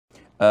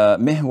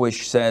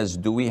Mihwish says,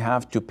 do we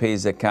have to pay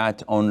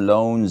zakat on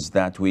loans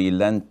that we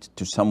lent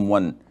to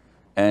someone?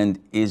 And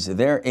is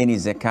there any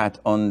zakat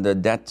on the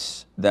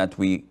debts that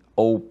we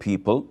owe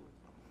people?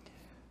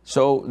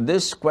 So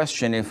this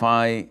question, if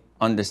I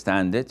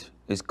understand it,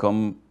 is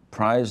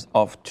comprised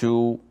of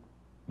two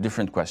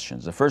different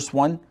questions. The first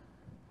one,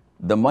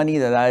 the money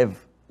that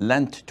I've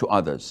lent to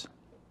others,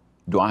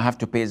 do I have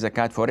to pay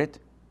zakat for it?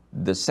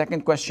 The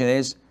second question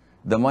is,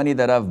 the money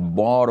that I've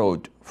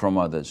borrowed from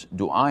others,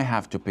 do I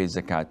have to pay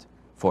zakat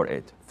for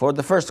it? For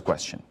the first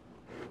question,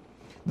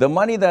 the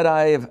money that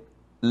I've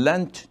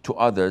lent to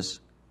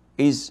others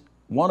is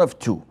one of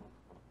two.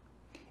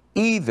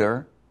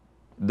 Either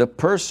the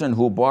person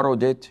who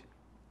borrowed it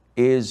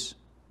is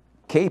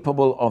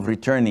capable of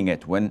returning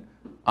it when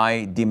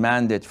I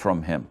demand it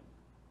from him,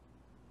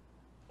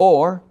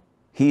 or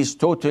he's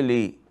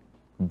totally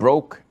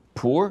broke,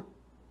 poor,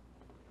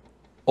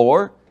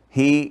 or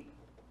he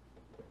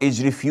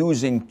is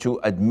refusing to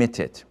admit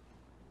it.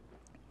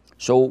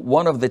 So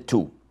one of the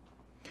two.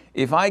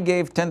 If I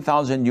gave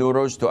 10,000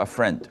 euros to a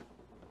friend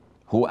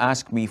who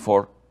asked me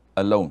for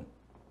a loan,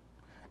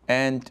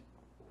 and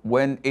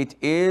when it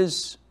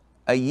is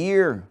a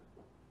year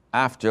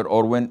after,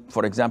 or when,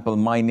 for example,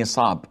 my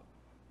nisab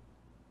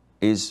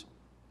is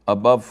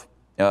above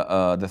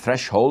the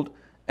threshold,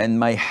 and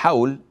my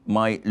hawl,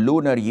 my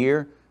lunar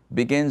year,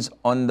 begins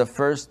on the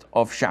 1st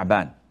of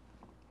Sha'ban.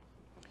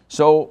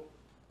 So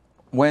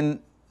when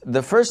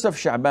the 1st of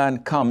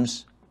Sha'ban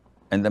comes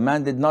and the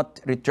man did not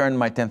return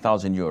my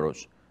 10,000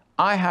 euros,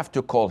 I have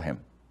to call him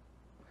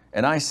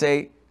and I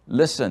say,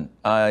 listen,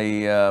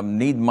 I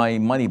need my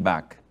money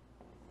back.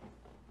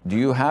 Do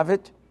you have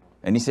it?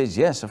 And he says,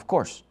 yes, of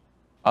course.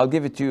 I'll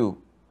give it to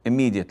you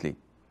immediately.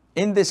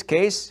 In this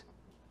case,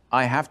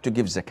 I have to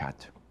give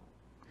zakat.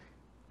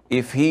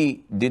 If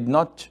he did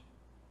not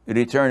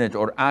return it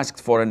or asked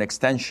for an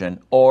extension,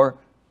 or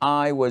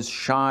I was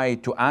shy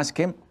to ask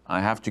him,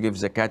 I have to give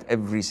zakat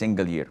every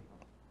single year.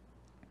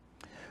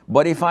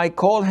 But if I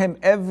call him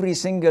every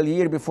single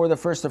year before the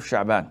 1st of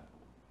Sha'ban,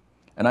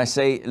 and I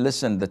say,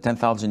 listen, the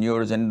 10,000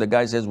 euros, and the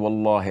guy says,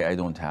 wallahi, I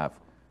don't have.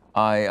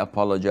 I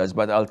apologize,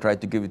 but I'll try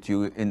to give it to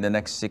you in the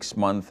next 6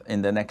 months,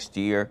 in the next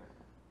year.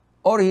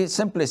 Or he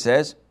simply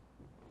says,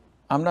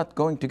 I'm not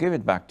going to give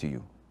it back to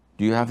you.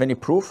 Do you have any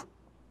proof?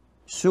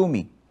 Sue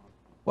me.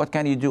 What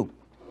can you do?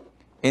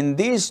 In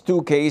these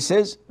two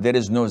cases, there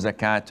is no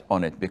zakat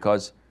on it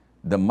because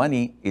the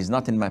money is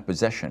not in my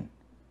possession.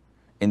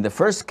 In the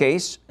first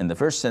case, in the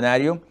first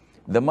scenario,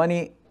 the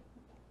money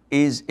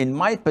is in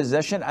my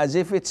possession as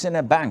if it's in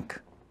a bank,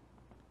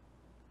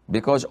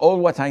 because all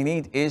what I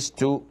need is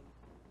to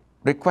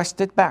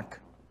request it back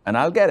and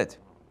I'll get it.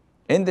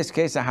 In this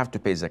case, I have to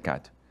pay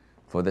zakat.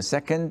 For the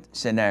second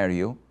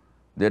scenario,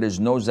 there is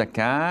no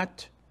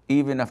zakat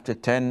even after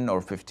 10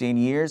 or 15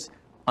 years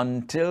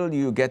until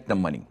you get the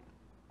money.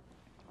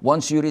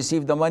 Once you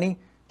receive the money,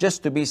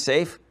 just to be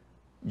safe,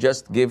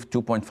 just give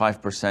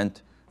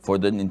 2.5% for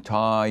the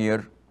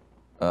entire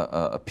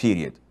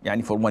period,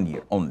 yani for 1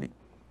 year only,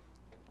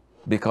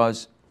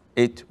 because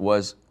it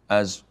was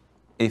as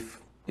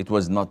if it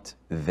was not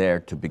there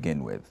to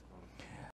begin with.